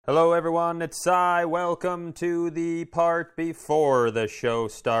Hello everyone, it's Cy. Welcome to the part before the show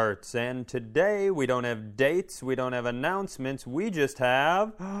starts. And today we don't have dates, we don't have announcements, we just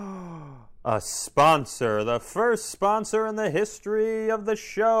have a sponsor. The first sponsor in the history of the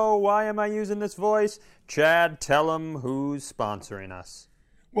show. Why am I using this voice? Chad, tell them who's sponsoring us.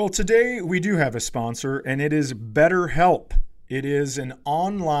 Well, today we do have a sponsor, and it is BetterHelp. It is an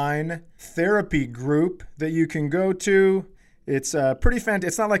online therapy group that you can go to. It's pretty fantastic.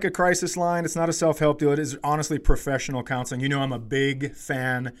 It's not like a crisis line. It's not a self-help deal. It is honestly professional counseling. You know, I'm a big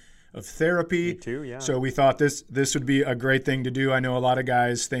fan of therapy. Me too, yeah. So we thought this would be a great thing to do. I know a lot of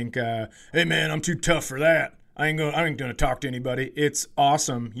guys think, hey man, I'm too tough for that. I ain't gonna talk to anybody. It's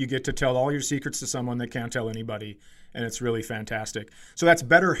awesome. You get to tell all your secrets to someone that can't tell anybody, and it's really fantastic. So that's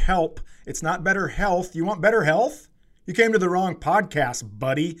BetterHelp. It's not Better Health. You want better health? You came to the wrong podcast,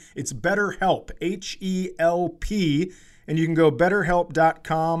 buddy. It's BetterHelp, H-E-L-P. And you can go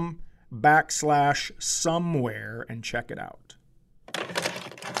betterhelp.com/somewhere and check it out.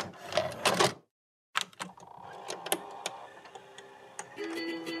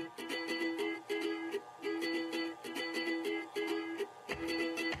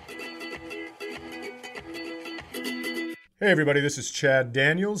 Hey everybody, this is Chad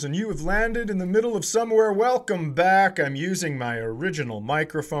Daniels, and you have landed in the middle of somewhere. Welcome back. I'm using my original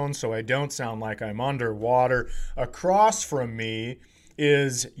microphone so I don't sound like I'm underwater. Across from me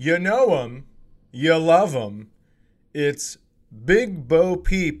is, you know him, you love him. It's Big Bo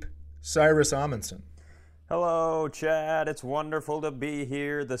Peep, Cyrus Amundsen. Hello, Chad. It's wonderful to be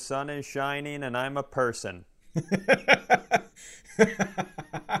here. The sun is shining and I'm a person.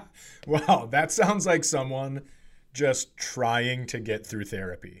 Wow, that sounds like someone just trying to get through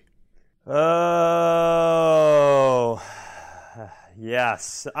therapy. Oh,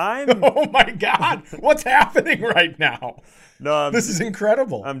 yes. Oh my God, what's happening right now? No, this is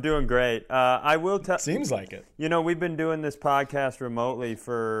incredible. I'm doing great. I will tell. Seems like it. You know, we've been doing this podcast remotely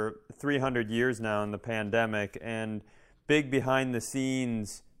for 300 years now in the pandemic, and big behind the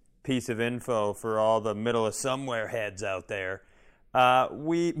scenes piece of info for all the middle of somewhere heads out there.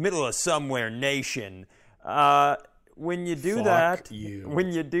 Middle of somewhere nation. When you do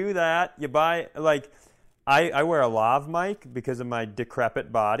when you do that, you buy, like, I wear a lav mic because of my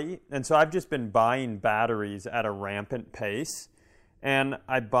decrepit body, and so I've just been buying batteries at a rampant pace, and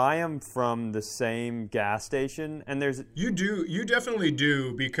I buy them from the same gas station, and You definitely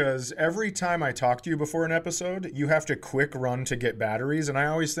do, because every time I talk to you before an episode, you have to quick run to get batteries, and I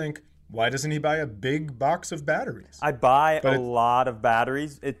always think, why doesn't he buy a big box of batteries? I buy a lot of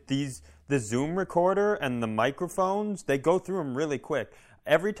batteries. The Zoom recorder and the microphones, they go through them really quick.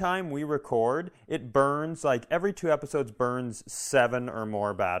 Every time we record, it burns, like every 2 episodes burns 7 or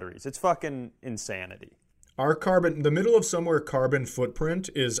more batteries. It's fucking insanity. The middle of somewhere carbon footprint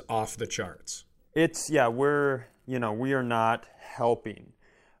is off the charts. We are not helping.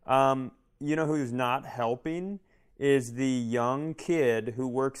 You know who's not helping? Is the young kid who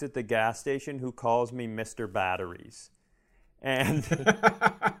works at the gas station who calls me Mr. Batteries. And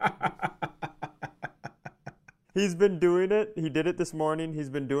he's been doing it. He did it this morning. He's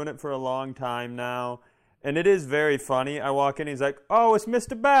been doing it for a long time now. And it is very funny. I walk in, he's like, oh, it's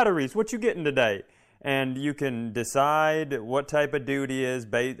Mr. Batteries. What you getting today? And you can decide what type of dude he is.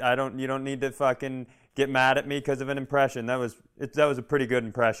 You don't need to fucking get mad at me because of an impression. That was a pretty good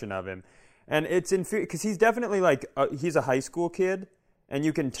impression of him. And it's because he's definitely he's a high school kid. And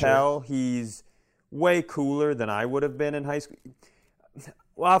you can tell he's way cooler than I would have been in high school.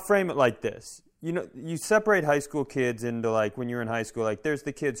 Well, I'll frame it like this. You know, you separate high school kids into, like, when you're in high school, like, there's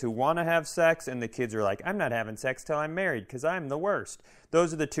the kids who want to have sex, and the kids are like, I'm not having sex till I'm married because I'm the worst.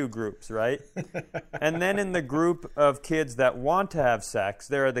 Those are the two groups, right? And then in the group of kids that want to have sex,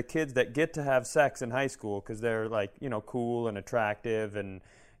 there are the kids that get to have sex in high school because they're, like, you know, cool and attractive and,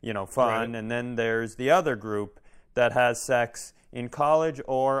 you know, fun. Right. And then there's the other group that has sex in college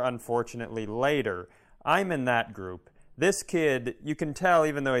or, unfortunately, later. I'm in that group. This kid, you can tell,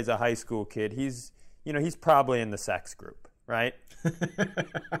 even though he's a high school kid, he's probably in the sex group, right?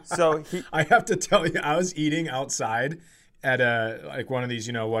 I have to tell you, I was eating outside at one of these,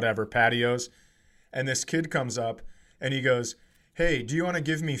 patios, and this kid comes up and he goes, hey, do you want to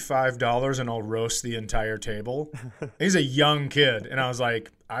give me $5 and I'll roast the entire table? He's a young kid. And I was like,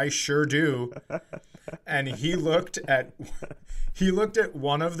 I sure do. And he looked at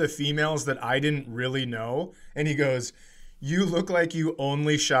one of the females that I didn't really know, and he goes, you look like you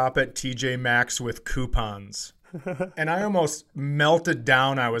only shop at TJ Maxx with coupons. And I almost melted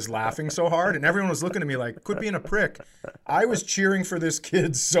down. I was laughing so hard, and everyone was looking at me like, quit being a prick. I was cheering for this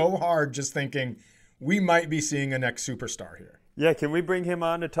kid so hard, just thinking, we might be seeing a next superstar here. Yeah, can we bring him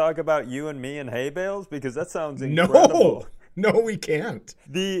on to talk about you and me and hay bales? Because that sounds incredible. No, we can't.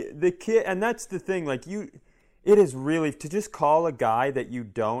 The kid, and that's the thing, like it is really, to just call a guy that you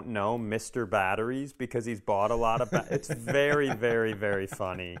don't know Mr. Batteries because he's bought a lot of, it's very, very, very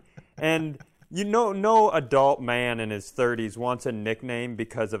funny. And no adult man in his 30s wants a nickname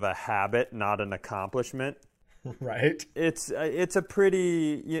because of a habit, not an accomplishment. Right. It's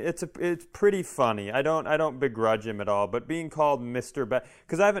pretty funny. I don't begrudge him at all. But being called Mr.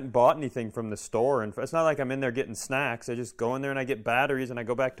 because I haven't bought anything from the store, and it's not like I'm in there getting snacks. I just go in there and I get batteries, and I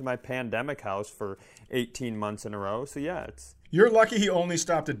go back to my pandemic house for 18 months in a row. So yeah, it's. You're lucky he only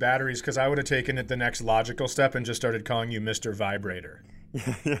stopped at batteries, because I would have taken it the next logical step and just started calling you Mr. Vibrator.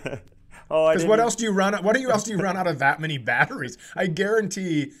 Yeah. Oh, because what else do you run? What else do you run out of that many batteries? I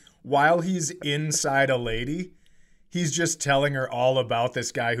guarantee, while he's inside a lady, he's just telling her all about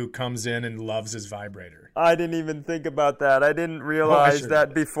this guy who comes in and loves his vibrator. I didn't even think about that. I didn't realize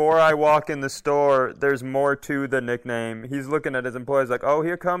that before I walk in the store, there's more to the nickname. He's looking at his employees like, oh,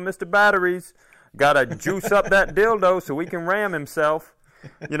 here come Mr. Batteries. Got to juice up that dildo so he can ram himself.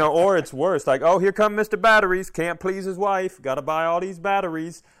 Or it's worse. Like, oh, here come Mr. Batteries. Can't please his wife. Got to buy all these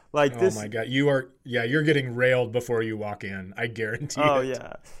batteries. Like this. Oh my God, you're getting railed before you walk in. I guarantee it. Oh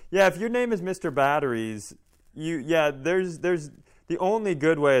yeah. If your name is Mr. Batteries, there's the only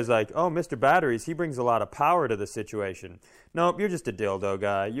good way is like, oh, Mr. Batteries, he brings a lot of power to the situation. Nope, you're just a dildo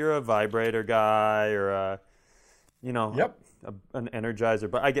guy. You're a vibrator guy, or Yep. An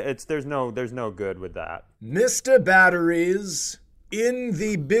energizer. But there's no good with that. Mr. Batteries in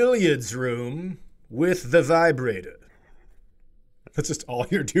the billiards room with the vibrator. That's just all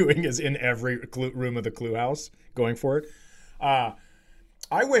you're doing, is in every room of the Clue House, going for it. I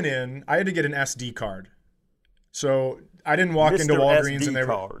went in. I had to get an SD card. So I didn't walk into Walgreens SD and they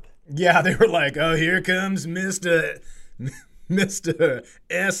were. Card. Yeah, they were like, oh, here comes Mr.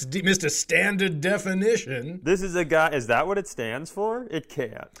 Standard Definition. This is a guy. Is that what it stands for? It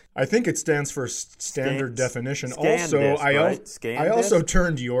can't. I think it stands for Standard Definition. Also, I also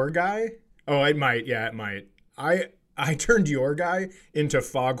turned your guy. Oh, it might. Yeah, it might. I turned your guy into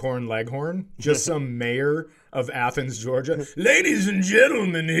Foghorn Leghorn, just some mayor of Athens, Georgia. Ladies and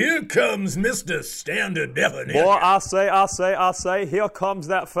gentlemen, here comes Mr. Standard Definition. Boy, I say, here comes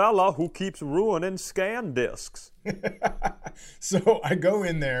that fella who keeps ruining scan discs. So I go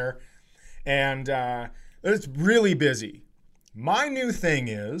in there, and it's really busy. My new thing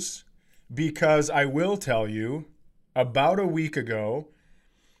is, because I will tell you, about a week ago,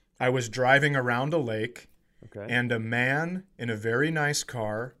 I was driving around a lake, and a man in a very nice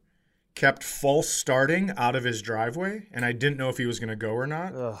car kept false starting out of his driveway, and I didn't know if he was going to go or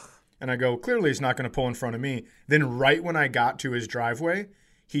not. Ugh. And I go, clearly he's not going to pull in front of me. Then right when I got to his driveway,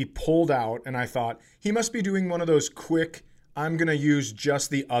 he pulled out, and I thought, he must be doing one of those quick, I'm going to use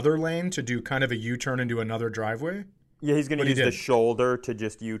just the other lane to do kind of a U-turn into another driveway. Yeah, he's going to use the shoulder to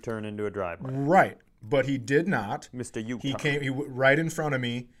just U-turn into a driveway. Right, but he did not. Mr. U-turn. He came right in front of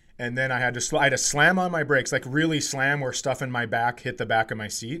me. And then I had to slam on my brakes, like really slam where stuff in my back hit the back of my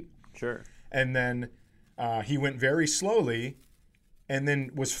seat. Sure. And then he went very slowly, and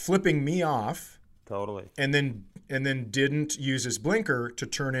then was flipping me off. Totally. And then didn't use his blinker to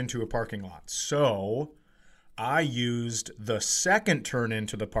turn into a parking lot. So I used the second turn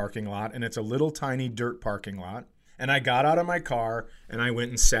into the parking lot, and it's a little tiny dirt parking lot. And I got out of my car, and I went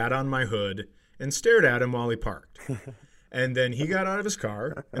and sat on my hood and stared at him while he parked. And then he got out of his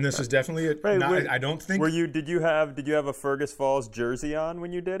car, and this is definitely I don't think. Did you have a Fergus Falls jersey on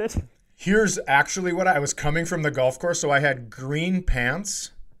when you did it? Here's actually what I was coming from the golf course, so I had green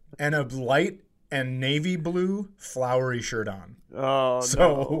pants and a light and navy blue flowery shirt on. Oh, so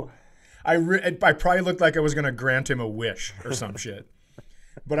no. I probably looked like I was going to grant him a wish or some shit.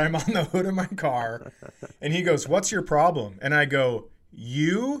 But I'm on the hood of my car, and he goes, "What's your problem?" And I go,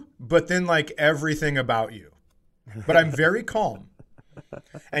 "You," but then like everything about you. But I'm very calm.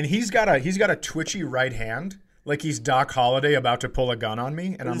 And he's got a twitchy right hand, like he's Doc Holliday about to pull a gun on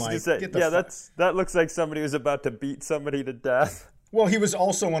me. And I'm like, that looks like somebody who's about to beat somebody to death. Well, he was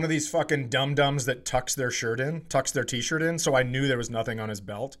also one of these fucking dum-dums that tucks their t-shirt in, so I knew there was nothing on his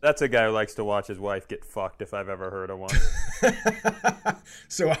belt. That's a guy who likes to watch his wife get fucked, if I've ever heard of one.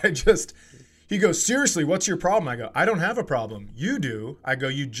 So he goes, "Seriously, what's your problem?" I go, "I don't have a problem. You do." I go,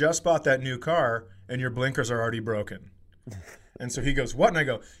 "You just bought that new car, and your blinkers are already broken." And so he goes, "What?" And I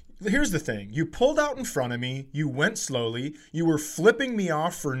go, "Here's the thing. You pulled out in front of me. You went slowly. You were flipping me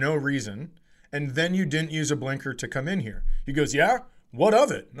off for no reason. And then you didn't use a blinker to come in here." He goes, "Yeah? What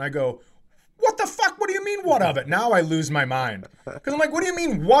of it?" And I go, "What the fuck? What do you mean, what of it?" Now I lose my mind. Because I'm like, what do you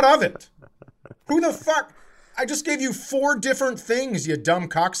mean, what of it? Who the fuck? I just gave you 4 different things, you dumb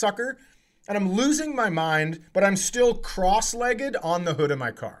cocksucker. And I'm losing my mind, but I'm still cross-legged on the hood of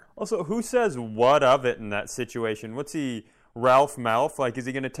my car. Also, who says what of it in that situation? What's he, Ralph Malph? Like, is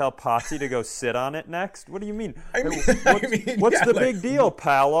he going to tell Potsy to go sit on it next? What do you mean? What's the big deal,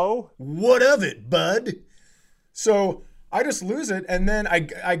 Paolo? What of it, bud? So I just lose it, and then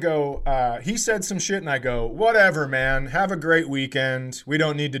I go, he said some shit, and I go, whatever, man. Have a great weekend. We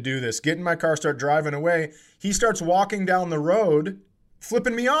don't need to do this. Get in my car, start driving away. He starts walking down the road,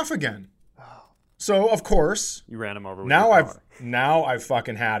 flipping me off again. So, of course, you ran him over with now I've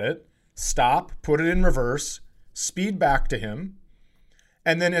fucking had it. Stop, put it in reverse, speed back to him.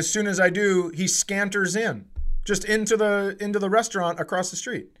 And then as soon as I do, he scanters in, just into the restaurant across the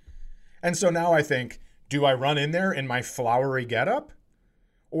street. And so now I think, do I run in there in my flowery getup?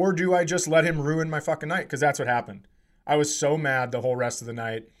 Or do I just let him ruin my fucking night? Because that's what happened. I was so mad the whole rest of the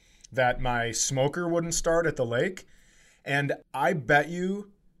night that my smoker wouldn't start at the lake. And I bet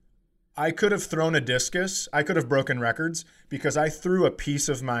you I could have thrown a discus. I could have broken records because I threw a piece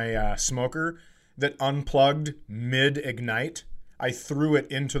of my smoker that unplugged mid-ignite. I threw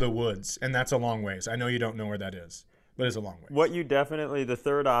it into the woods, and that's a long ways. I know you don't know where that is, but it's a long way. What you definitely, the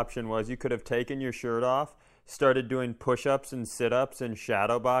third option was you could have taken your shirt off, started doing push-ups and sit-ups and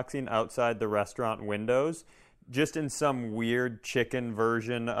shadow boxing outside the restaurant windows, just in some weird chicken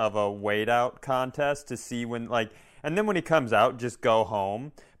version of a wait-out contest to see when, like, and then when he comes out, just go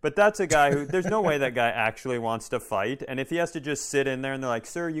home. But that's a guy who, there's no way that guy actually wants to fight. And if he has to just sit in there and they're like,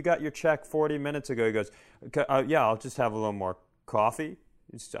 sir, you got your check 40 minutes ago. He goes, yeah, I'll just have a little more coffee.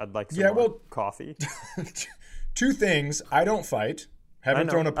 I'd like some more coffee. 2 things. I don't fight.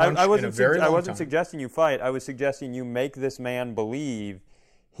 Haven't thrown a punch in a very long time. I wasn't suggesting you fight. I was suggesting you make this man believe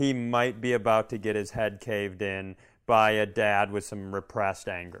he might be about to get his head caved in by a dad with some repressed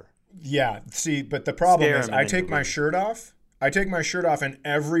anger. Yeah, see, but the problem is I take my shirt off. And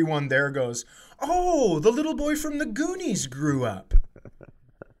everyone there goes, oh, the little boy from the Goonies grew up.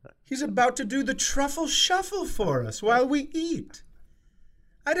 He's about to do the truffle shuffle for us while we eat.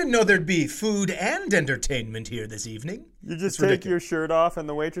 I didn't know there'd be food and entertainment here this evening. You just take your shirt off and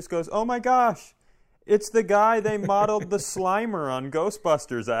the waitress goes, oh my gosh, it's the guy they modeled the Slimer on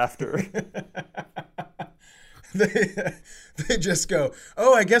Ghostbusters after. They just go,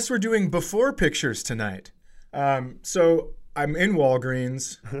 oh, I guess we're doing before pictures tonight. So I'm in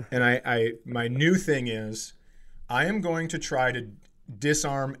Walgreens, and my new thing is I am going to try to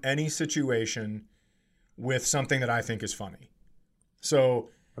disarm any situation with something that I think is funny. So,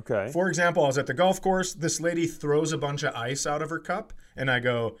 for example, I was at the golf course. This lady throws a bunch of ice out of her cup, and I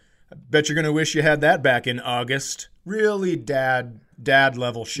go, I bet you're going to wish you had that back in August. Really dad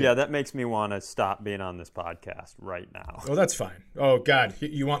level shit. Yeah, that makes me want to stop being on this podcast right now. Oh, that's fine. Oh, God.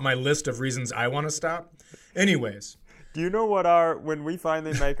 You want my list of reasons I want to stop? Anyways. Do you know what when we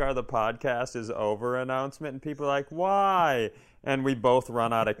finally make the podcast is over announcement and people are like, why? And we both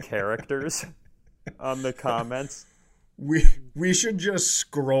run out of characters on the comments. We should just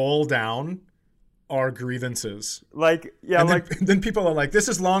scroll down our grievances. Then people are like, this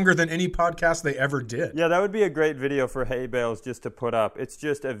is longer than any podcast they ever did. Yeah, that would be a great video for Hay Bales just to put up. It's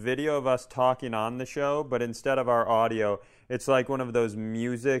just a video of us talking on the show, but instead of our audio, it's like one of those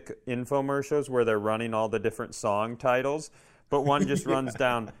music infomercials where they're running all the different song titles, but one just runs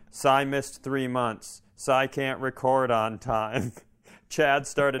down, Cy missed 3 months, Cy can't record on time. Chad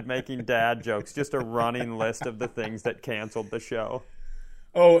started making dad jokes, just a running list of the things that canceled the show.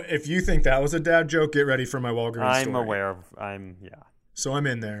 Oh, if you think that was a dad joke, get ready for my Walgreens story. Aware of, So I'm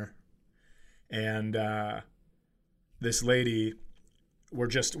in there, and this lady,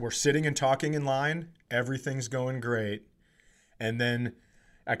 we're sitting and talking in line. Everything's going great. And then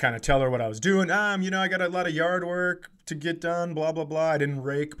I kind of tell her what I was doing. I got a lot of yard work to get done, blah, blah, blah. I didn't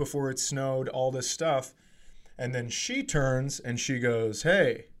rake before it snowed, all this stuff. And then she turns and she goes,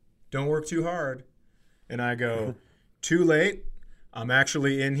 hey, don't work too hard. And I go, too late. I'm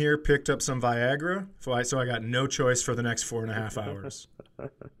actually in here, picked up some Viagra, so I got no choice for the next 4.5 hours.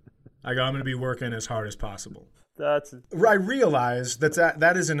 I'm going to be working as hard as possible. I realize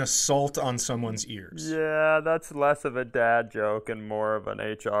that is an assault on someone's ears. Yeah, that's less of a dad joke and more of an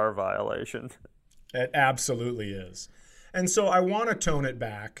HR violation. It absolutely is. And so I want to tone it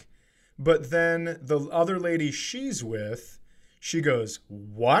back, but then the other lady she's with, she goes,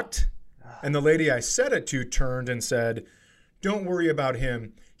 what? And the lady I said it to turned and said, don't worry about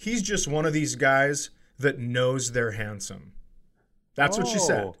him. He's just one of these guys that knows they're handsome. That's what she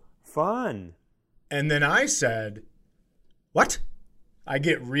said. Fun. And then I said, what? I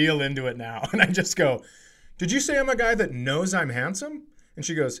get real into it now. And I just go, did you say I'm a guy that knows I'm handsome? And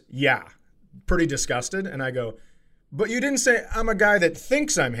she goes, yeah, pretty disgusted, and I go, but you didn't say I'm a guy that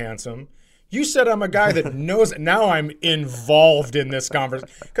thinks I'm handsome. You said I'm a guy that knows. Now I'm involved in this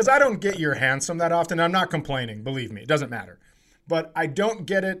conversation because I don't get you're handsome that often. I'm not complaining. Believe me, it doesn't matter. But I don't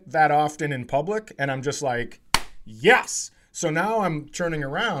get it that often in public, and I'm just like, yes. So now I'm turning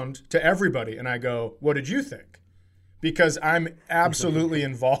around to everybody, and I go, what did you think? Because I'm absolutely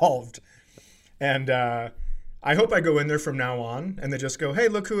involved. And I hope I go in there from now on, and they just go, hey,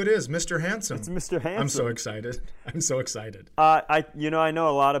 look who it is, Mr. Handsome. It's Mr. Handsome. I'm so excited. I'm so excited. I know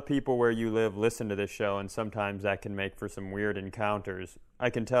a lot of people where you live listen to this show, and sometimes that can make for some weird encounters.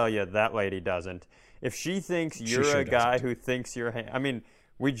 I can tell you that lady doesn't. If she thinks you're a guy who thinks you're...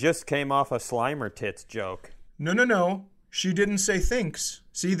 we just came off a Slimer tits joke. No. She didn't say thinks.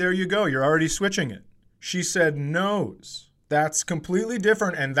 See, there you go. You're already switching it. She said knows. That's completely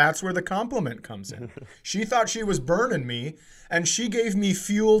different, and that's where the compliment comes in. She thought she was burning me, and she gave me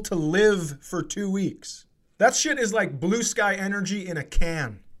fuel to live for 2 weeks. That shit is like blue sky energy in a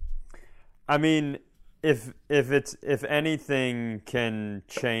can. I mean, if anything can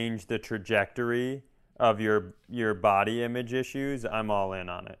change the trajectory of your body image issues, I'm all in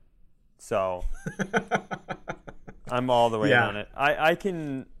on it. So I'm all the way on it. I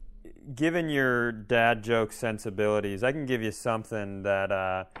can, given your dad joke sensibilities, I can give you something that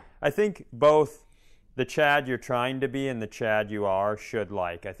I think both the Chad you're trying to be and the Chad you are should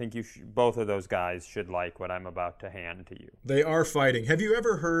like. I think both of those guys should like what I'm about to hand to you. They are fighting. Have you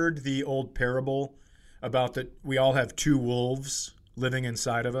ever heard the old parable about that we all have two wolves living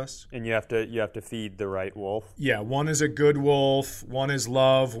inside of us? And you have to feed the right wolf. Yeah, one is a good wolf, one is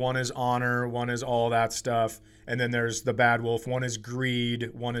love, one is honor, one is all that stuff. And then there's the bad wolf. One is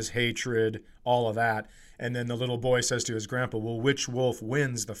greed, one is hatred, all of that. And then the little boy says to his grandpa, well, which wolf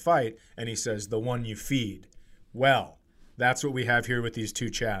wins the fight? And he says, the one you feed. Well, that's what we have here with these two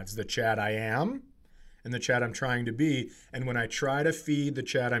Chads. The Chad I am and the Chad I'm trying to be. And when I try to feed the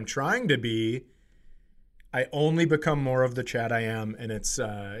Chad I'm trying to be, I only become more of the Chad I am, and it's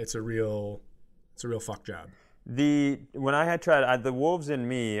a real fuck job. When I had tried, the wolves in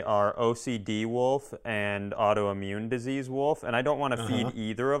me are OCD wolf and autoimmune disease wolf, and I don't want to feed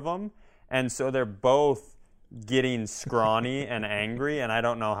either of them, and so they're both getting scrawny and angry, and I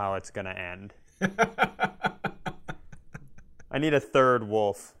don't know how it's going to end. I need a third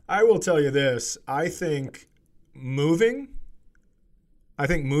wolf. I will tell you this. I think moving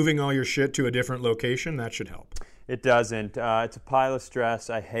all your shit to a different location, that should help. It doesn't. It's a pile of stress.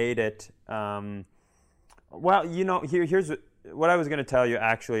 I hate it. Well, here's what I was going to tell you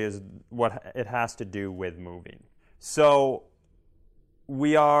actually is what it has to do with moving. So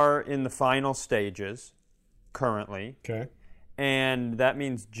we are in the final stages currently. Okay. And that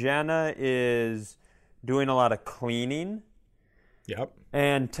means Jenna is doing a lot of cleaning. Yep.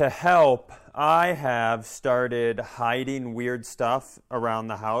 And to help, I have started hiding weird stuff around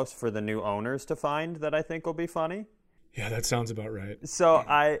the house for the new owners to find that I think will be funny. Yeah, that sounds about right. So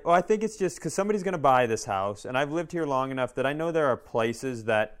I think it's just because somebody's going to buy this house, and I've lived here long enough that I know there are places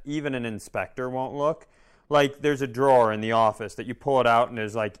that even an inspector won't look. Like there's a drawer in the office that you pull it out, and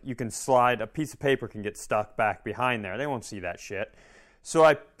there's like you can slide, a piece of paper can get stuck back behind there. They won't see that shit. So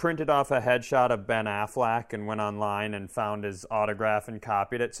I printed off a headshot of Ben Affleck and went online and found his autograph and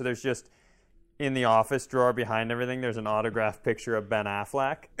copied it. So there's just, in the office drawer behind everything, there's an autographed picture of Ben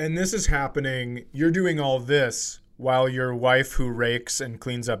Affleck. And this is happening, you're doing all this while your wife who rakes and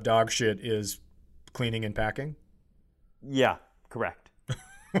cleans up dog shit is cleaning and packing? Yeah, correct.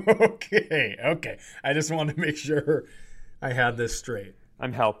 Okay. I just wanted to make sure I had this straight.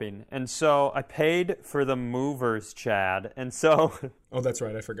 I'm helping. And so I paid for the movers, Chad. And so... Oh, that's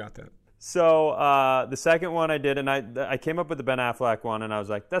right. I forgot that. So the second one I did, and I came up with the Ben Affleck one, and I was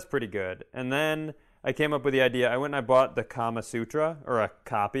like, that's pretty good. And then I came up with the idea. I went and I bought the Kama Sutra, or a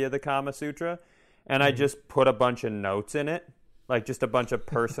copy of the Kama Sutra, and I just put a bunch of notes in it, like just a bunch of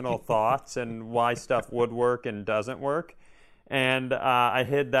personal thoughts and why stuff would work and doesn't work. And I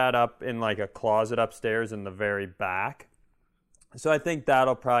hid that up in like a closet upstairs in the very back. So I think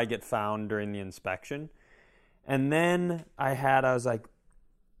that'll probably get found during the inspection. And then I was like,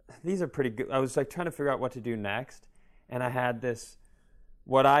 these are pretty good. I was like trying to figure out what to do next. And I had this,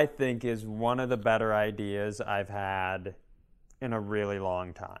 what I think is one of the better ideas I've had in a really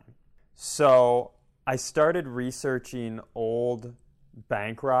long time. So I started researching old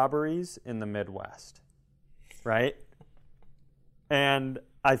bank robberies in the Midwest, right? And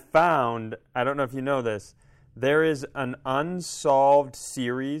I found, I don't know if you know this, there is an unsolved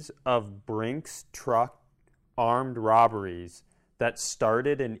series of Brinks truck armed robberies that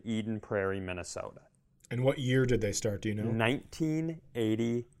started in Eden Prairie, Minnesota. And what year did they start? Do you know?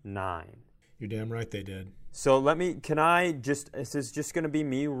 1989. You're damn right they did. So this is just going to be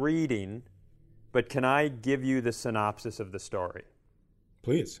me reading, but can I give you the synopsis of the story?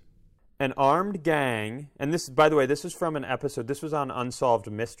 Please. An armed gang, and this, by the way, this is from an episode, this was on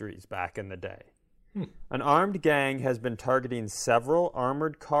Unsolved Mysteries back in the day. An armed gang has been targeting several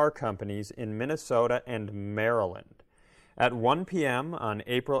armored car companies in Minnesota and Maryland. At 1 p.m. on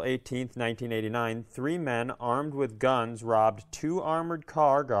April 18, 1989, 3 men armed with guns robbed 2 armored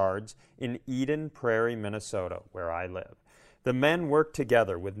car guards in Eden Prairie, Minnesota, where I live. The men worked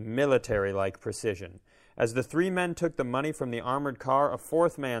together with military-like precision. As the 3 men took the money from the armored car, a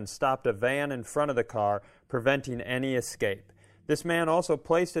 4th man stopped a van in front of the car, preventing any escape. This man also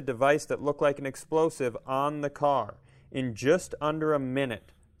placed a device that looked like an explosive on the car. In just under a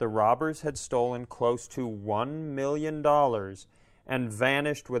minute, the robbers had stolen close to $1 million and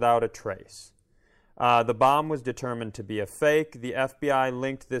vanished without a trace. The bomb was determined to be a fake. The FBI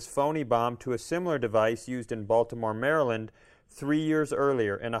linked this phony bomb to a similar device used in Baltimore, Maryland, 3 years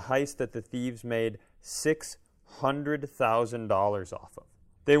earlier in a heist that the thieves made $600,000 off of.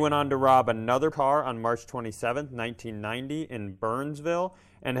 They went on to rob another car on March 27, 1990 in Burnsville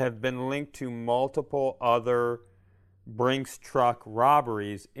and have been linked to multiple other Brinks truck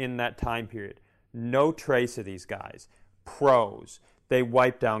robberies in that time period. No trace of these guys. Pros. They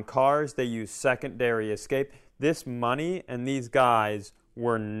wipe down cars. They use secondary escape. This money and these guys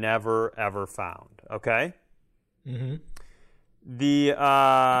were never, ever found. Okay? Mm-hmm.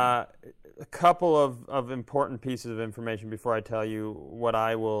 A couple of important pieces of information before I tell you what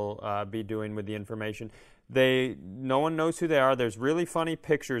I will be doing with the information. No one knows who they are. There's really funny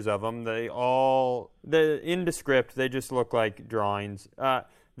pictures of them. They're indescript. They just look like drawings.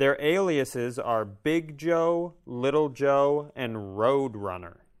 Their aliases are Big Joe, Little Joe, and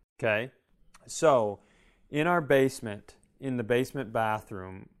Roadrunner. Okay? So, in our basement, in the basement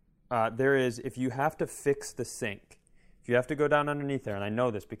bathroom, there is, if you have to fix the sink, if you have to go down underneath there, and I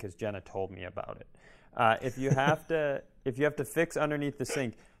know this because Jenna told me about it. If you have to fix underneath the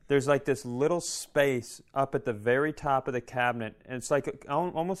sink, there's like this little space up at the very top of the cabinet, and it's like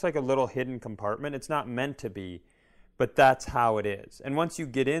almost like a little hidden compartment. It's not meant to be, but that's how it is. And once you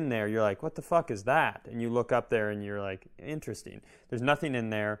get in there, you're like, what the fuck is that? And you look up there and you're like, interesting. There's nothing in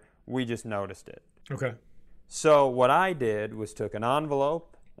there. We just noticed it. Okay. So what I did was took an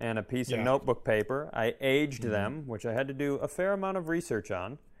envelope and a piece of notebook paper. I aged them, which I had to do a fair amount of research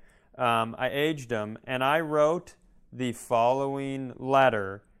on. I aged them, and I wrote the following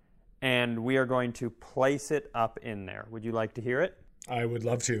letter, and we are going to place it up in there. Would you like to hear it? I would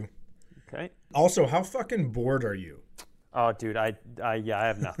love to. Okay. Also, how fucking bored are you? Oh, dude, I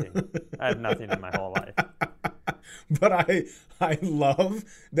have nothing. I have nothing in my whole life. But I love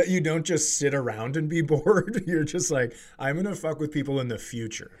that you don't just sit around and be bored. You're just like, I'm going to fuck with people in the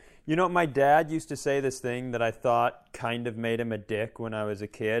future. You know, my dad used to say this thing that I thought kind of made him a dick when I was a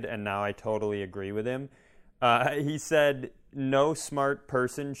kid, and now I totally agree with him. He said, no smart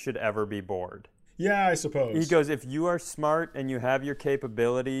person should ever be bored. Yeah, I suppose. He goes, if you are smart and you have your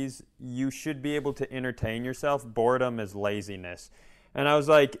capabilities, you should be able to entertain yourself. Boredom is laziness. And I was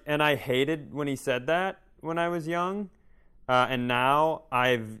like, and I hated when he said that when I was young. And now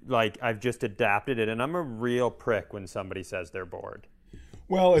I've just adapted it, and I'm a real prick when somebody says they're bored.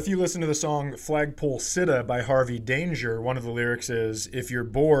 Well, if you listen to the song Flagpole Sitta by Harvey Danger, one of the lyrics is, if you're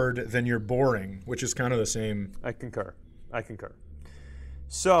bored, then you're boring, which is kind of the same. I concur.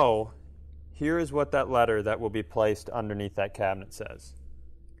 So, here is what that letter that will be placed underneath that cabinet says.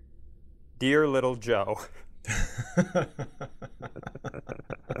 Dear Little Joe.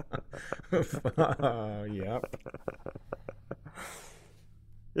 Yep.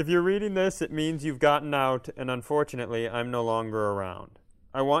 If you're reading this, it means you've gotten out, and unfortunately, I'm no longer around.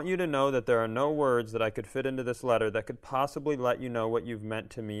 I want you to know that there are no words that I could fit into this letter that could possibly let you know what you've meant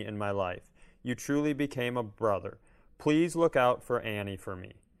to me in my life. You truly became a brother. Please look out for Annie for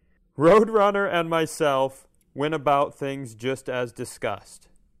me. Roadrunner and myself went about things just as discussed.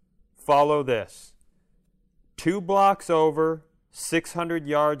 Follow this. 2 blocks over, 600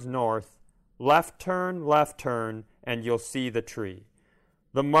 yards north, left turn, and you'll see the tree.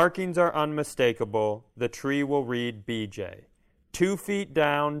 The markings are unmistakable. The tree will read BJ. 2 feet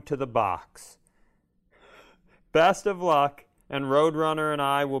down to the box. Best of luck, and Roadrunner and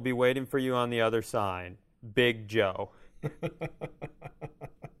I will be waiting for you on the other side. Big Joe.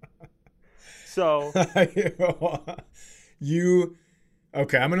 So.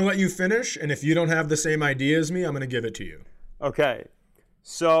 Okay, I'm going to let you finish, and if you don't have the same idea as me, I'm going to give it to you. Okay.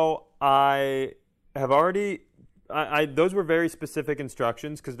 So I have already... those were very specific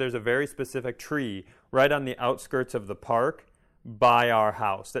instructions because there's a very specific tree right on the outskirts of the park by our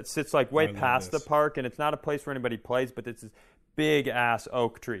house that sits like way love past the this. park, and it's not a place where anybody plays, but it's this big ass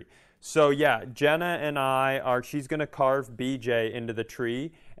oak tree. So yeah, Jenna and she's going to carve BJ into the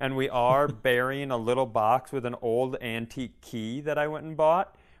tree, and we are burying a little box with an old antique key that I went and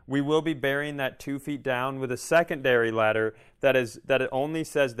bought. We will be burying that 2 feet down with a secondary letter that it only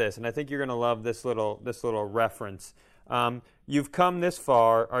says this, and I think you're going to love this little reference. You've come this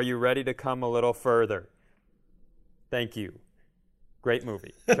far. Are you ready to come a little further? Thank you. Great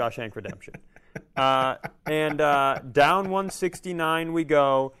movie, Shawshank Redemption. And down 169 we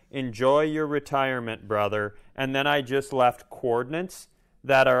go. Enjoy your retirement, brother. And then I just left coordinates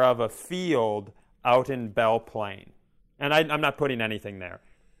that are of a field out in Belle Plaine. And I'm not putting anything there.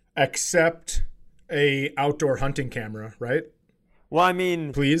 Except a outdoor hunting camera, right? Well, I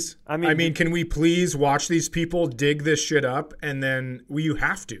mean... Please? I mean, can we please watch these people dig this shit up, and then you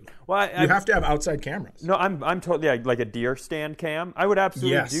have to. Well, you have to have outside cameras. No, I'm totally like a deer stand cam. I would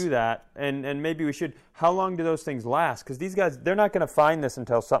absolutely do that, and maybe we should. How long do those things last? Because these guys, they're not going to find this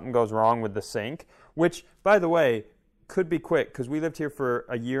until something goes wrong with the sink, which, by the way, could be quick, because we lived here for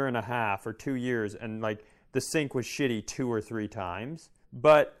a year and a half or 2 years, and like the sink was shitty 2 or 3 times.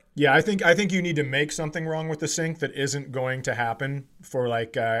 But... Yeah, I think you need to make something wrong with the sink that isn't going to happen for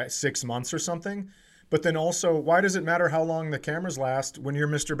like 6 months or something. But then also, why does it matter how long the cameras last when you're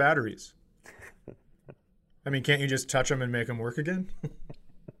Mr. Batteries? I mean, can't you just touch them and make them work again?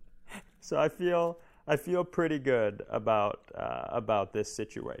 So I feel pretty good about this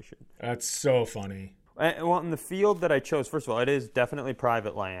situation. That's so funny. Well, in the field that I chose, first of all, it is definitely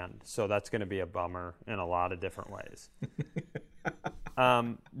private land, so that's going to be a bummer in a lot of different ways.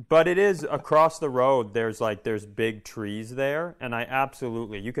 But it is across the road. There's big trees there, and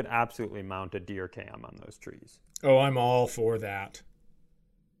you could absolutely mount a deer cam on those trees. Oh, I'm all for that.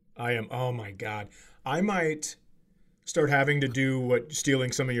 I am. Oh my God, I might start having to do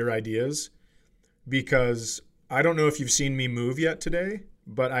stealing some of your ideas, because I don't know if you've seen me move yet today,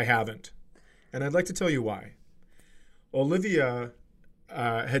 but I haven't, and I'd like to tell you why. Olivia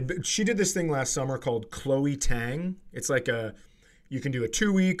she did this thing last summer called Chloe Tang. It's like you can do a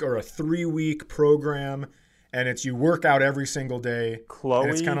 2-week or a 3-week program, and you work out every single day. Chloe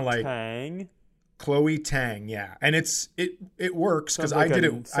and it's kind of like Tang. Chloe Tang, yeah, and it works because I did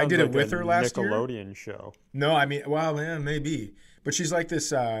it with her last year. Nickelodeon show. No, I mean, well, man, maybe, but she's like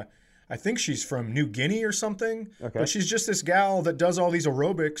this. I think she's from New Guinea or something. Okay. But she's just this gal that does all these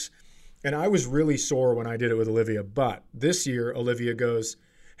aerobics, and I was really sore when I did it with Olivia. But this year, Olivia goes,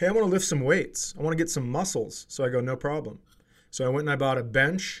 "Hey, I want to lift some weights. I want to get some muscles." So I go, "No problem." So I went and I bought a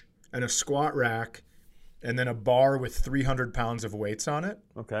bench and a squat rack and then a bar with 300 pounds of weights on it.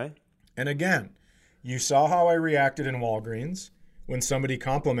 Okay. And again, you saw how I reacted in Walgreens when somebody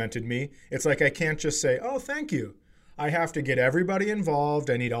complimented me. It's like I can't just say, "Oh, thank you." I have to get everybody involved.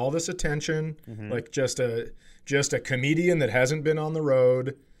 I need all this attention, like just a comedian that hasn't been on the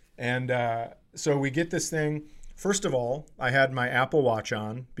road. And so we get this thing. First of all, I had my Apple Watch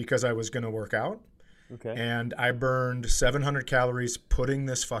on because I was going to work out. Okay. And I burned 700 calories putting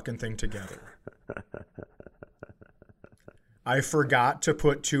this fucking thing together. I forgot to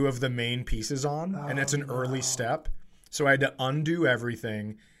put 2 of the main pieces on, and it's an early step. So I had to undo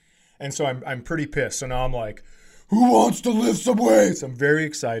everything. And so I'm pretty pissed. So now I'm like, who wants to lift some weights? I'm very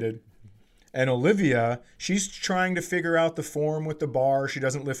excited. And Olivia, she's trying to figure out the form with the bar. She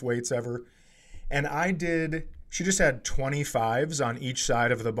doesn't lift weights ever. And she just had 25s on each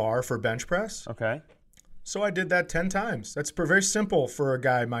side of the bar for bench press. Okay. So I did that 10 times. That's very simple for a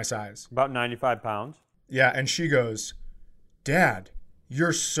guy my size. About 95 pounds. Yeah, and she goes, "Dad,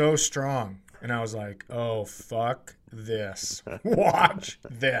 you're so strong." And I was like, oh, fuck this. Watch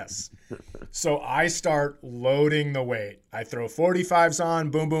this. So I start loading the weight. I throw 45s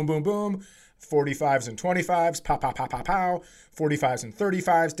on, boom, boom, boom, boom. 45s and 25s, pow, pow, pow, pow, pow. 45s and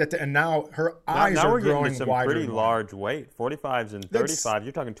 35s. And now her eyes now are we're growing getting to some wider. Pretty large weight. 45s and 35s.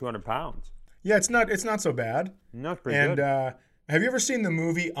 You're talking 200 pounds. Yeah, it's not so bad. No, it's pretty good. And have you ever seen the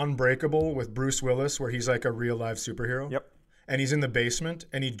movie Unbreakable with Bruce Willis, where he's like a real life superhero? Yep. And he's in the basement,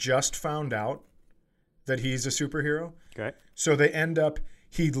 and he just found out that he's a superhero. Okay. So they end up,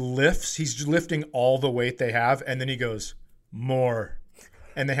 he's lifting all the weight they have, and then he goes, "More."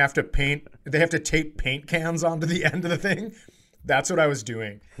 And they have to tape paint cans onto the end of the thing. That's what I was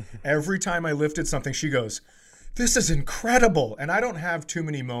doing. Every time I lifted something, she goes, "This is incredible." And I don't have too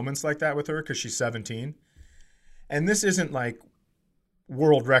many moments like that with her because she's 17. And this isn't like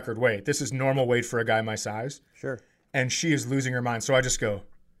world record weight. This is normal weight for a guy my size. Sure. And she is losing her mind. So I just go,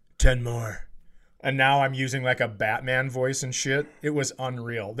 10 more. And now I'm using like a Batman voice and shit. It was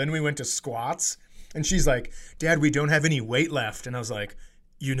unreal. Then we went to squats, And she's like, Dad, we don't have any weight left. And I was like,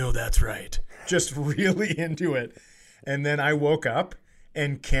 you know, that's right. Just really into it. And then I woke up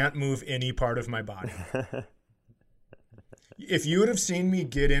and can't move any part of my body. If you would have seen me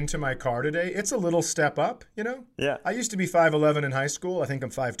get into my car today, it's a little step up, you know? Yeah. I used to be 5'11" in high school. I think I'm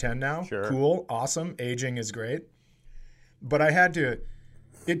 5'10" now. Sure. Cool. Awesome. Aging is great. But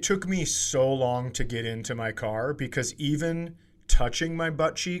it took me so long to get into my car because even touching my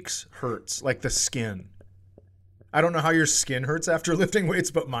butt cheeks hurts, like the skin. I don't know how your skin hurts after lifting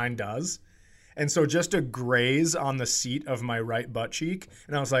weights, but mine does. And so just a graze on the seat of my right butt cheek,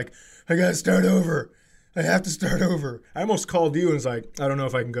 and I was like, I got to start over. I have to start over. I almost called you and was like, I don't know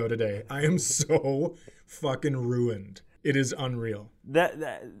if I can go today. I am so fucking ruined. It is unreal.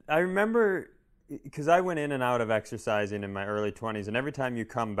 I remember, because I went in and out of exercising in my early 20s, and every time you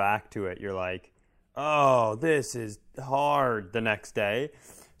come back to it, you're like, oh, this is hard the next day.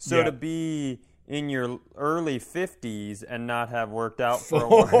 So to be in your early 50s and not have worked out for a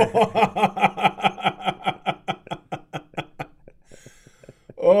while.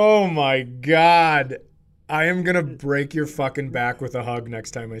 Oh my God. I am going to break your fucking back with a hug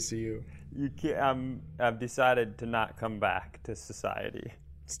next time I see you. You can't, I've decided to not come back to society.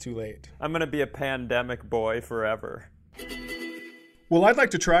 It's too late. I'm going to be a pandemic boy forever. Well, I'd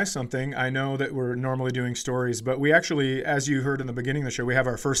like to try something. I know that we're normally doing stories, but we actually, as you heard in the beginning of the show, we have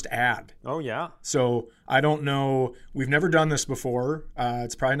our first ad. Oh, yeah. So I don't know. We've never done this before.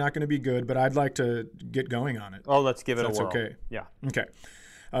 It's probably not going to be good, but I'd like to get going on it. Oh, let's give it a whirl. That's okay. Yeah. Okay.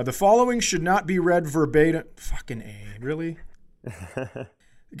 The following should not be read verbatim. Fucking A, really?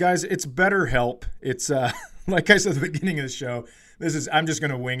 Guys, it's BetterHelp. It's, like I said at the beginning of the show, I'm just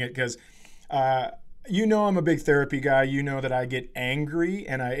going to wing it because, you know, I'm a big therapy guy. You know that I get angry,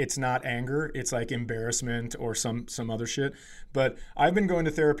 and it's not anger. It's like embarrassment or some other shit. But I've been going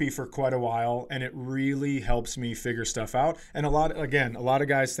to therapy for quite a while, and it really helps me figure stuff out. And a lot of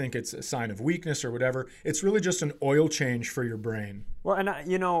guys think it's a sign of weakness or whatever. It's really just an oil change for your brain. Well, and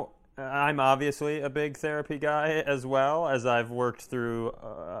I'm obviously a big therapy guy as well, as I've worked through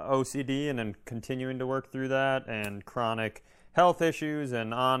OCD and then continuing to work through that, and chronic health issues,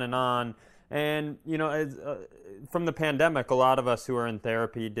 and on and on. And, you know, from the pandemic, a lot of us who are in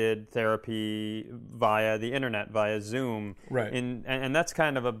therapy did therapy via the internet, via Zoom. Right. And that's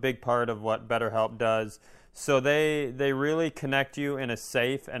kind of a big part of what BetterHelp does. So they really connect you in a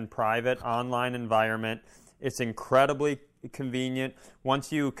safe and private online environment. It's incredibly convenient.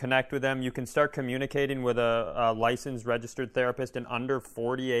 Once you connect with them, you can start communicating with a licensed registered therapist in under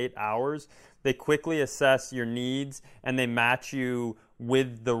 48 hours. They quickly assess your needs, and they match you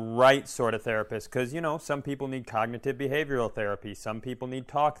with the right sort of therapist, because, you know, some people need cognitive behavioral therapy, some people need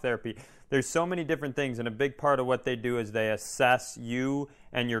talk therapy. There's so many different things, and a big part of what they do is they assess you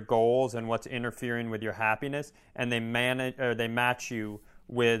and your goals and what's interfering with your happiness, and they match you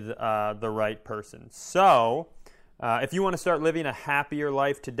with the right person. So if you want to start living a happier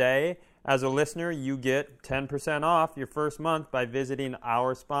life today, as a listener, you get 10% off your first month by visiting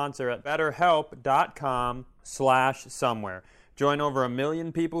our sponsor at betterhelp.com/somewhere. Join over 1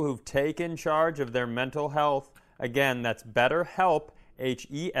 million people who've taken charge of their mental health. Again, that's BetterHelp,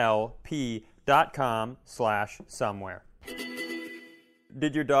 HELP.com/somewhere.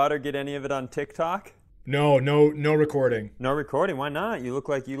 Did your daughter get any of it on TikTok? No recording. No recording? Why not? You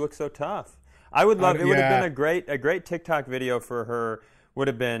look so tough. I would love it. Would have been a great TikTok video for her. Would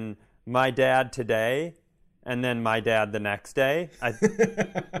have been my dad today, and then my dad the next day. I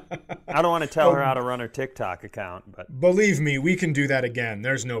don't want to tell her how to run her TikTok account, but believe me, we can do that again.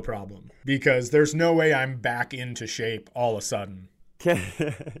 There's no problem, because there's no way I'm back into shape all of a sudden.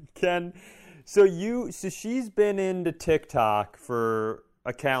 Ken, so she's been into TikTok for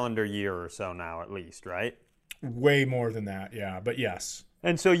a calendar year or so now, at least, right? Way more than that, yeah. But yes.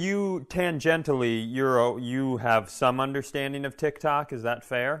 And so you tangentially, you have some understanding of TikTok. Is that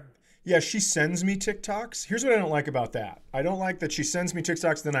fair? Yeah, she sends me TikToks. Here's what I don't like about that. I don't like that she sends me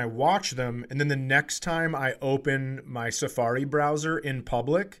TikToks, then I watch them, and then the next time I open my Safari browser in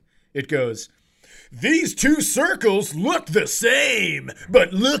public, it goes, "These two circles look the same,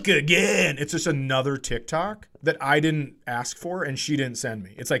 but look again." It's just another TikTok that I didn't ask for and she didn't send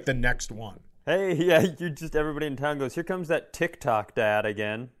me. It's like the next one. Hey, yeah, everybody in town goes, "Here comes that TikTok dad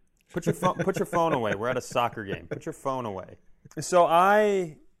again." Put your phone away. We're at a soccer game. Put your phone away. So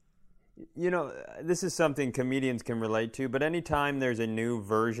this is something comedians can relate to, but anytime there's a new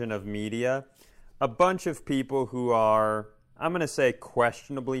version of media, a bunch of people who are, I'm going to say,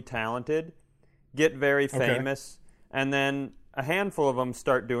 questionably talented get very famous, and then a handful of them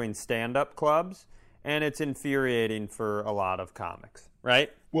start doing stand-up clubs, and it's infuriating for a lot of comics.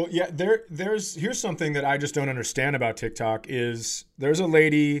 right? Well, yeah, here's something that I just don't understand about TikTok is there's a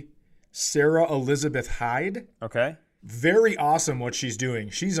lady, Sarah Elizabeth Hyde. Okay. Very awesome what she's doing.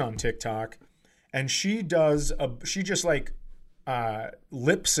 She's on TikTok, and she just like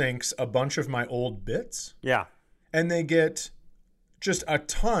lip syncs a bunch of my old bits. Yeah. And they get just a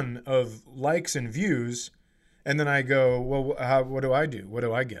ton of likes and views. And then I go, well, what do I do? What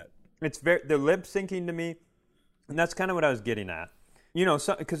do I get? They're lip syncing to me, and that's kind of what I was getting at. You know,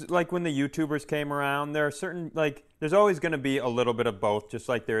 because like when the YouTubers came around, there are certain, like, there's always going to be a little bit of both, just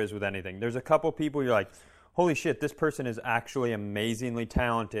like there is with anything. There's a couple people you're like, holy shit, this person is actually amazingly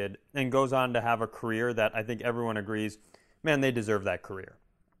talented and goes on to have a career that I think everyone agrees, man, they deserve that career.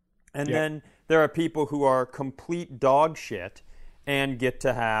 And then there are people who are complete dog shit and get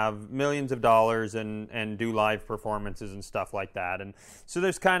to have millions of dollars and do live performances and stuff like that. And so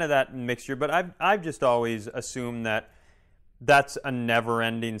there's kind of that mixture. But I've just always assumed that that's a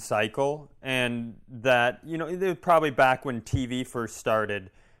never-ending cycle, and that, you know, probably back when TV first started,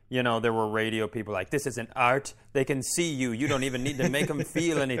 you know, there were radio people like, this isn't art. They can see you. You don't even need to make them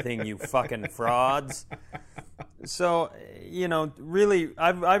feel anything, you fucking frauds. So, you know, really,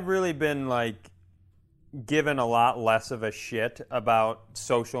 I've really been, like, given a lot less of a shit about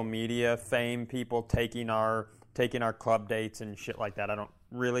social media fame, people taking our club dates and shit like that. I don't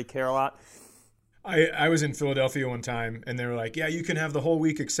really care a lot. I was in Philadelphia one time, and they were like, yeah, you can have the whole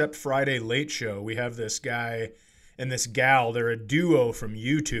week except Friday Late Show. We have this guy and this gal. They're a duo from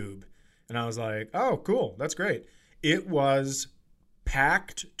YouTube. And I was like, oh, cool. That's great. It was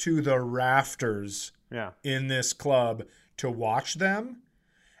packed to the rafters in this club to watch them.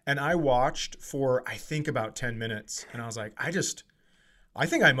 And I watched for, I think, about 10 minutes. And I was like, I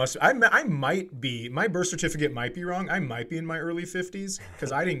think I might be, my birth certificate might be wrong. I might be in my early 50s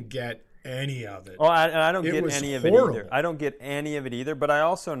because I didn't get any of it. Well, I don't get any of it horrible. either. I don't get any of it either. But I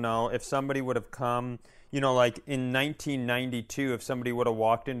also know if somebody would have come, you know, like in 1992, if somebody would have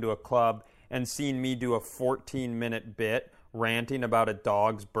walked into a club and seen me do a 14-minute bit ranting about a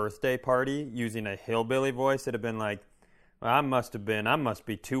dog's birthday party using a hillbilly voice, it'd have been like, well, I must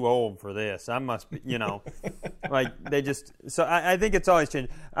be too old for this. I must be, you know, like they just. So I think it's always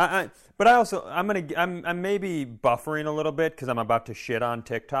changed. But I also I'm maybe buffering a little bit because I'm about to shit on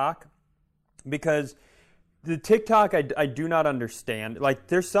TikTok, because the TikTok I do not understand. Like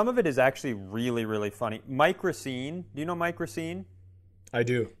there's some of it is actually really, really funny. Mike Racine, do you know Mike Racine? I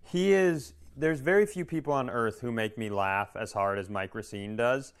do. There's very few people on earth who make me laugh as hard as Mike Racine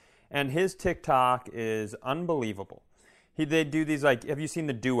does, and his TikTok is unbelievable. They do these, like, have you seen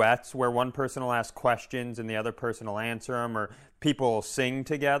the duets where one person will ask questions and the other person will answer them, or people will sing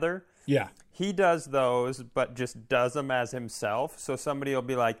together? Yeah. He does those, but just does them as himself. So somebody will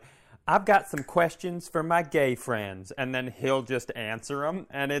be like, I've got some questions for my gay friends, and then he'll just answer them.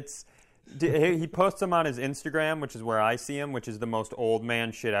 And he posts them on his Instagram, which is where I see him, which is the most old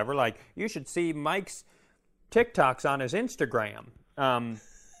man shit ever. Like, you should see Mike's TikToks on his Instagram.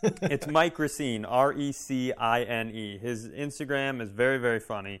 It's Mike Racine, Recine. His Instagram is very, very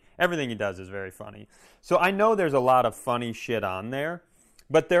funny. Everything he does is very funny. So I know there's a lot of funny shit on there,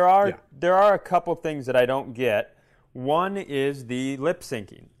 but there are a couple things that I don't get. One is the lip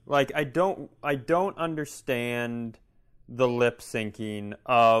syncing. Like I don't understand the lip syncing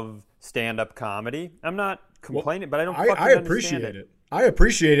of stand-up comedy. I'm not complaining, but I don't fucking understand appreciate it. I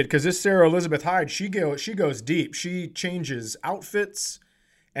appreciate it because this Sarah Elizabeth Hyde, she goes deep. She changes outfits,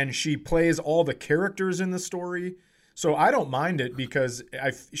 and she plays all the characters in the story. So I don't mind it because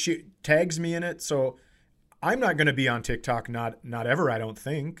she tags me in it. So I'm not going to be on TikTok, not ever, I don't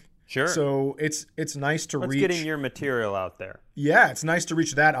think. Sure. So it's nice to reach. Getting your material out there. Yeah, it's nice to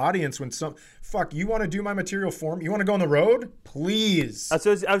reach that audience when you want to do my material for me? You want to go on the road? Please. I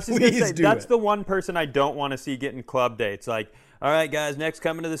was just going to say, that's the one person I don't want to see getting club dates. Like, all right, guys, next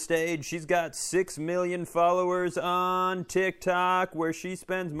coming to the stage, she's got 6 million followers on TikTok where she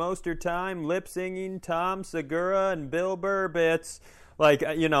spends most of her time lip-singing Tom Segura and Bill Burr bits. Like,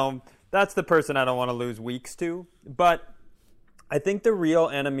 you know, that's the person I don't want to lose weeks to. But I think the real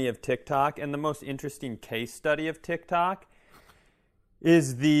enemy of TikTok and the most interesting case study of TikTok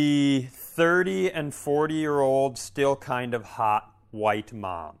is the 30 and 40-year-old still kind of hot white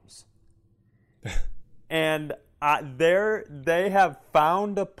moms. And they have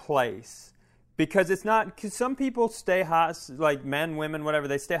found a place because it's not, because some people stay hot, like men, women, whatever,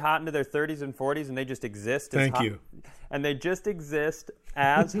 they stay hot into their 30s and 40s and they just exist as hot. And they just exist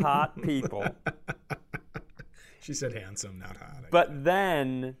as hot people. She said handsome, not hot. But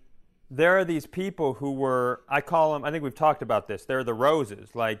then there are these people who were, I call them, I think we've talked about this, they're the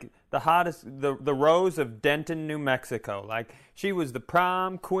Roses, like the hottest, the Rose of Denton, New Mexico. Like, she was the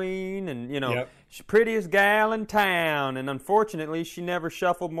prom queen and, you know, prettiest gal in town, and unfortunately she never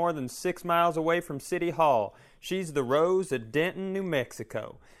shuffled more than 6 miles away from City Hall. She's the Rose of Denton, New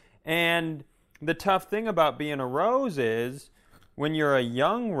Mexico. And the tough thing about being a Rose is, when you're a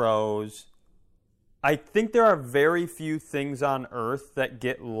young Rose, I think there are very few things on earth that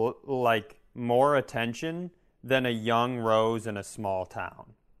get like more attention than a young Rose in a small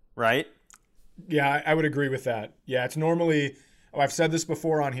town, right? Yeah, I would agree with that. Yeah, it's normally, I've said this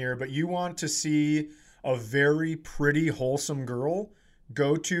before on here, but you want to see a very pretty, wholesome girl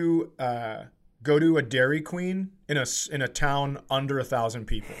go to a Dairy Queen in a town under 1,000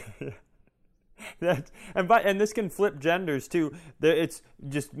 people. And this can flip genders too. It's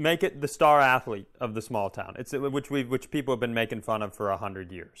just make it the star athlete of the small town. It's which people have been making fun of for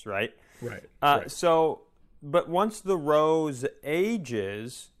 100 years, right? Right. So, but once the Rose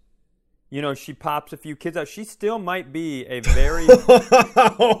ages, you know, she pops a few kids out. She still might be a very.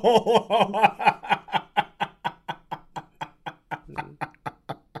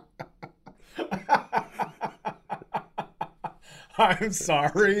 I'm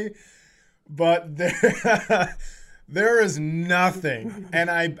sorry. But there is nothing, and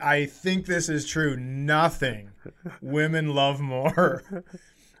I think this is true, nothing women love more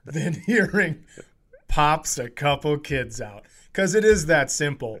than hearing pops a couple kids out. Because it is that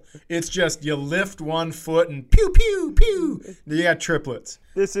simple. It's just you lift one foot and pew, pew, pew. You got triplets.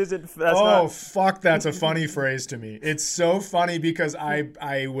 This isn't... Fuck, that's a funny phrase to me. It's so funny because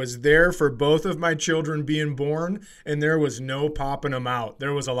I was there for both of my children being born, and there was no popping them out.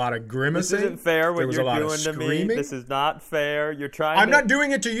 There was a lot of grimacing. This isn't fair what you're doing to me. This is not fair. You're trying I'm not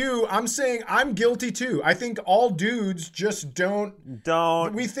doing it to you. I'm saying I'm guilty too. I think all dudes just don't.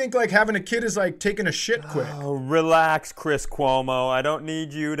 We think like having a kid is like taking a shit quick. Oh, relax, Chris Cuomo. I don't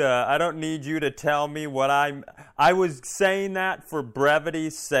need you to tell me what I was saying that for brevity's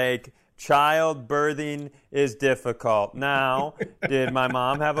sake. Childbirthing is difficult. Now, did my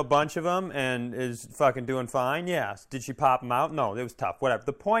mom have a bunch of them and is fucking doing fine? Yes. Did she pop them out? No, it was tough. Whatever.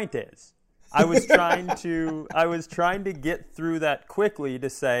 The point is, I was trying to get through that quickly to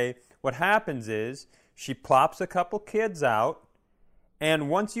say what happens is she plops a couple kids out, and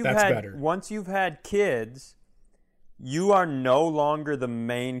once you've had kids, you are no longer the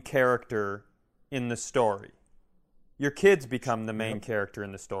main character in the story. Your kids become the main character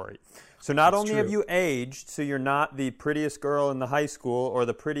in the story. So not only have you aged, so you're not the prettiest girl in the high school or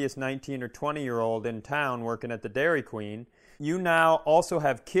the prettiest 19 or 20-year-old in town working at the Dairy Queen, you now also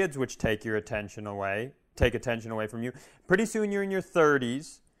have kids which take attention away from you. Pretty soon you're in your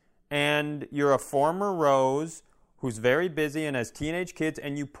 30s, and you're a former Rose who's very busy and has teenage kids,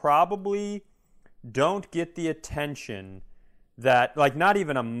 and you probably don't get the attention that, like, not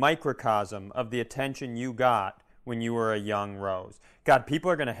even a microcosm of the attention you got when you were a young Rose. God, people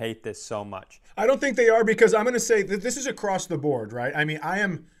are going to hate this so much. I don't think they are, because I'm going to say that this is across the board, right? I mean, I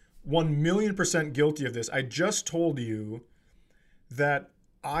am 1,000,000% guilty of this. I just told you that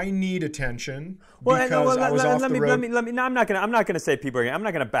I need attention because I was off the road. No, I'm not gonna say people are. I'm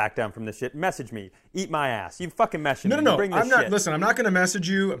not gonna back down from this shit. Message me. Eat my ass. You fucking message me. No. Bring this I'm not. shit. Listen, I'm not gonna message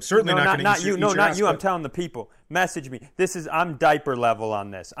you. I'm certainly not gonna. Not you. No, not you. I'm telling the people. Message me. I'm diaper level on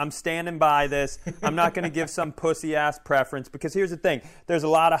this. I'm standing by this. I'm not gonna give some pussy ass preference, because here's the thing. There's a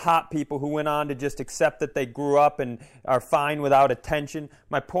lot of hot people who went on to just accept that they grew up and are fine without attention.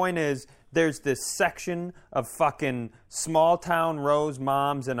 My point is, there's this section of fucking small-town Rose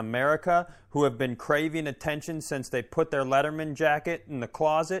moms in America who have been craving attention since they put their Letterman jacket in the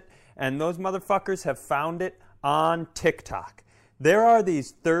closet, and those motherfuckers have found it on TikTok. There are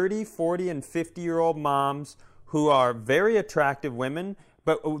these 30, 40, and 50-year-old moms who are very attractive women,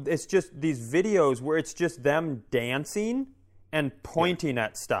 but it's just these videos where it's just them dancing and pointing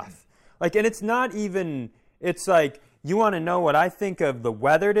at stuff. Like, and it's not even, it's like, you want to know what I think of the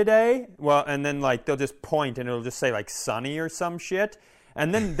weather today? Well, and then like they'll just point and it'll just say like sunny or some shit.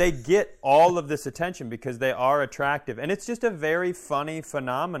 And then they get all of this attention because they are attractive. And it's just a very funny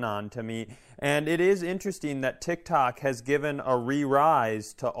phenomenon to me. And it is interesting that TikTok has given a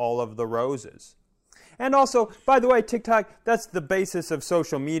re-rise to all of the Roses. And also, by the way, TikTok, that's the basis of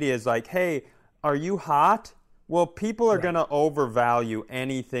social media, is like, hey, are you hot? Well, people are going to overvalue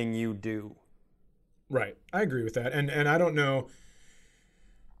anything you do. Right. I agree with that. And I don't know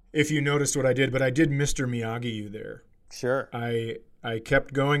if you noticed what I did, but I did Mr. Miyagi you there. Sure. I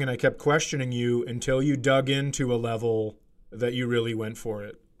kept going and I kept questioning you until you dug into a level that you really went for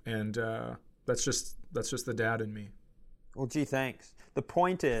it. And that's just the dad in me. Well, gee, thanks. The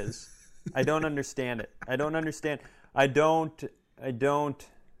point is, I don't understand it. I don't understand. I don't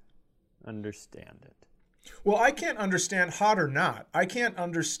understand it. Well, I can't understand hot or not. I can't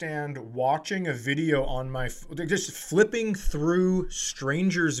understand watching a video on my just flipping through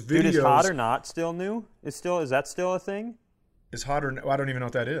strangers' videos. Dude, is hot or not still new? Is that still a thing? Is hot or not? I don't even know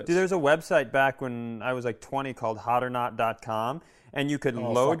what that is. Dude, there's a website back when I was like 20 called hotornot.com, and you could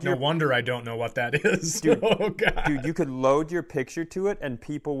load your... No wonder I don't know what that is. Dude, oh, God. Dude, you could load your picture to it, and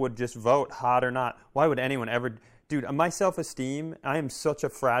people would just vote hot or not. Why would anyone ever... Dude, my self-esteem, I am such a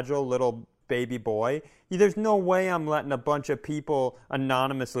fragile little baby boy. There's no way I'm letting a bunch of people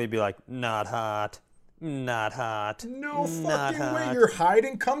anonymously be like, not hot, not hot, no not fucking hot. way you're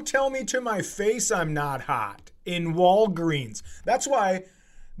hiding. Come tell me to my face I'm not hot in Walgreens. That's why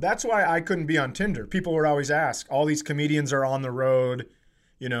I couldn't be on Tinder. People would always ask. All these comedians are on the road,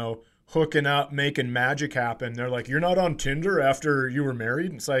 hooking up, making magic happen. They're like, you're not on Tinder after you were married?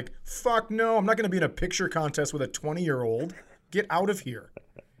 And it's like, fuck no. I'm not going to be in a picture contest with a 20-year-old. Get out of here.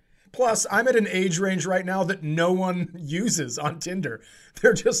 Plus, I'm at an age range right now that no one uses on Tinder.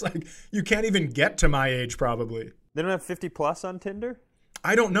 They're just like, you can't even get to my age probably. They don't have 50 plus on Tinder?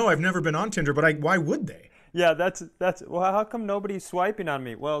 I don't know. I've never been on Tinder, but why would they? Yeah, that's. Well, how come nobody's swiping on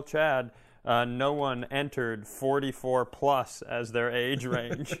me? Well, Chad, no one entered 44 plus as their age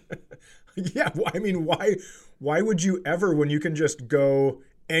range. Yeah, I mean, why would you ever when you can just go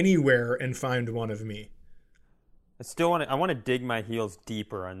anywhere and find one of me? I want to dig my heels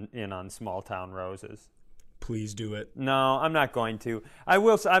deeper in on Small Town Roses. Please do it. No, I'm not going to. I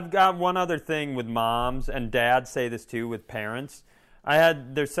will. I've got one other thing with moms, and dads say this too with parents.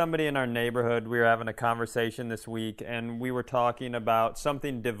 There's somebody in our neighborhood, we were having a conversation this week, and we were talking about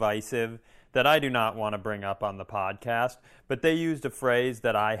something divisive that I do not want to bring up on the podcast, but they used a phrase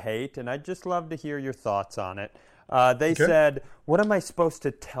that I hate, and I'd just love to hear your thoughts on it. They said, what am I supposed to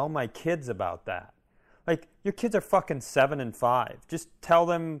tell my kids about that? Like, your kids are fucking 7 and 5. Just tell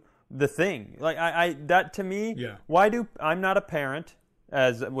them the thing. Like, that to me, yeah. I'm not a parent,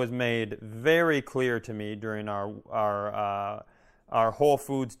 as was made very clear to me during our Whole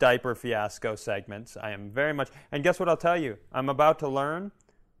Foods diaper fiasco segments. I am very much, and guess what I'll tell you? I'm about to learn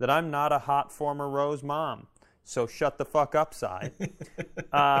that I'm not a hot former Rose mom. So shut the fuck up, Cy.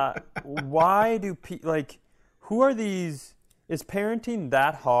 Why do who are these? Is parenting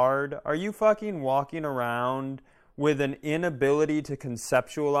that hard? Are you fucking walking around with an inability to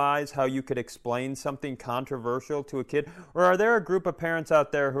conceptualize how you could explain something controversial to a kid? Or are there a group of parents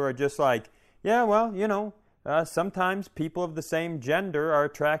out there who are just like, yeah, well, sometimes people of the same gender are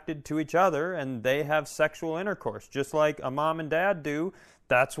attracted to each other and they have sexual intercourse, just like a mom and dad do.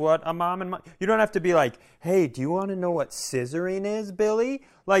 That's what a mom and mom... You don't have to be like, hey, do you want to know what scissoring is, Billy?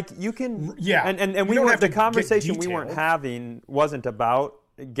 Like, you can... Yeah. And we weren't... The conversation we weren't having wasn't about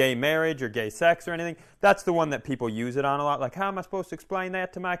gay marriage or gay sex or anything. That's the one that people use it on a lot. Like, how am I supposed to explain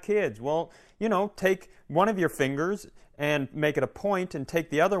that to my kids? Well, take one of your fingers and make it a point and take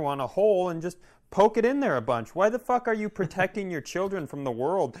the other one a hole and just... poke it in there a bunch. Why the fuck are you protecting your children from the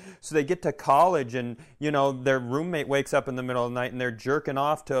world so they get to college and, their roommate wakes up in the middle of the night and they're jerking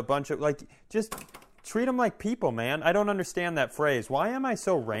off to a bunch of, just treat them like people, man. I don't understand that phrase. Why am I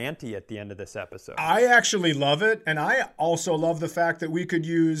so ranty at the end of this episode? I actually love it, and I also love the fact that we could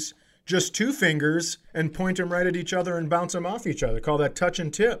use just 2 fingers and point them right at each other and bounce them off each other. Call that touching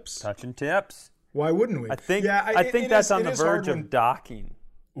tips. Touching tips. Why wouldn't we? I think that's on the verge of docking.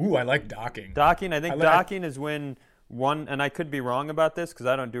 Ooh, I like docking. Docking, I think docking is when one, and I could be wrong about this because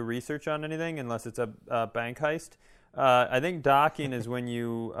I don't do research on anything unless it's a bank heist. I think docking is when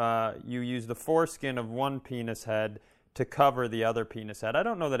you use the foreskin of one penis head to cover the other penis head. I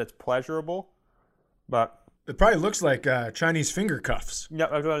don't know that it's pleasurable, but... It probably looks like Chinese finger cuffs. Yeah,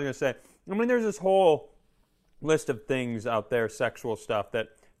 that's what I was going to say. I mean, there's this whole list of things out there, sexual stuff, that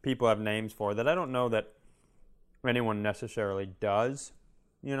people have names for that I don't know that anyone necessarily does.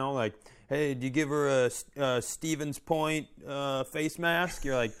 Like, hey, do you give her a Stevens Point face mask?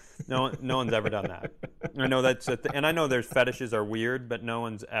 You're like, no one's ever done that. I know that's and I know there's fetishes are weird, but no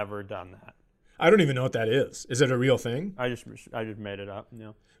one's ever done that. I don't even know what that is. Is it a real thing? I just made it up.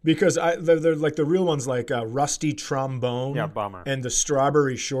 Because they're like the real ones, like rusty trombone. Yeah, bummer. And the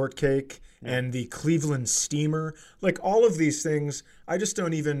strawberry shortcake and the Cleveland steamer. Like all of these things, I just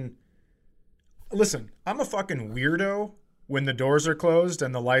don't even. Listen, I'm a fucking weirdo. When the doors are closed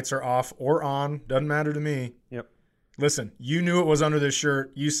and the lights are off or on, doesn't matter to me. Yep. Listen, you knew it was under this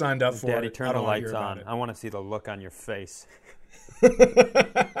shirt. You signed up for Daddy, it. turn the lights on. I want to see the look on your face.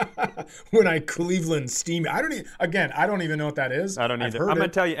 When I Cleveland steam, I don't even know what that is. I don't either. I'm going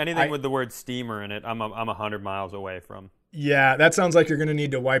to tell you anything with the word steamer in it, I'm 100 miles away from. Yeah, that sounds like you're going to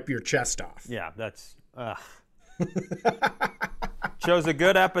need to wipe your chest off. Yeah, that's... Chose a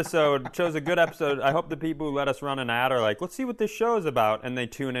good episode. I hope the people who let us run an ad are like, let's see what this show is about. And they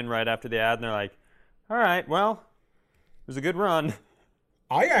tune in right after the ad and they're like, all right, well, it was a good run.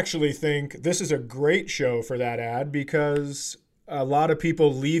 I actually think this is a great show for that ad because a lot of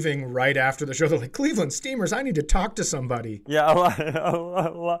people leaving right after the show, they're like, Cleveland Steamers, I need to talk to somebody. Yeah, a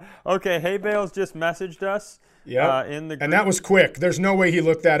lot. Okay, Hay Bales just messaged us. Yeah, and that was quick. There's no way he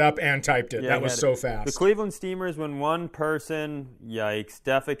looked that up and typed it. Yeah, that was so fast. The Cleveland Steamers, when one person, yikes,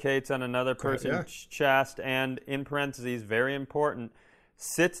 defecates on another person's chest and, in parentheses, very important,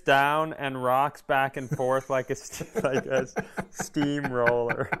 sits down and rocks back and forth like a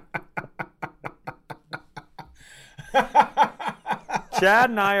steamroller.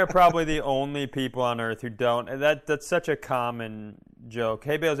 Chad and I are probably the only people on earth who don't. That's such a common joke.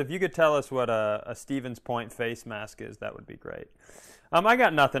 Hey, Bales, if you could tell us what a Stevens Point face mask is, that would be great. I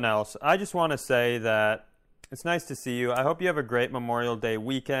got nothing else. I just want to say that it's nice to see you. I hope you have a great Memorial Day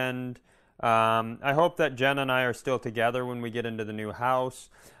weekend. I hope that Jen and I are still together when we get into the new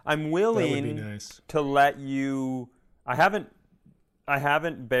house. I'm willing to let you... I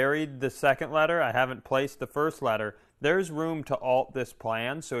haven't buried the second letter. I haven't placed the first letter. There's room to alt this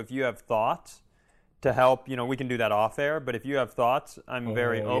plan, so if you have thoughts to help, we can do that off air, but if you have thoughts, I'm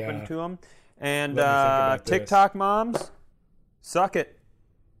very open to them. And TikTok moms, suck it.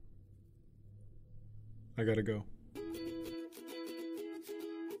 I gotta go.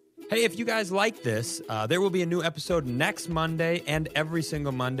 Hey, if you guys like this, there will be a new episode next Monday and every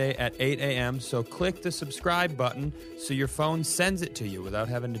single Monday at 8 a.m., so click the subscribe button so your phone sends it to you without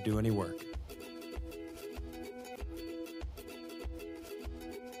having to do any work.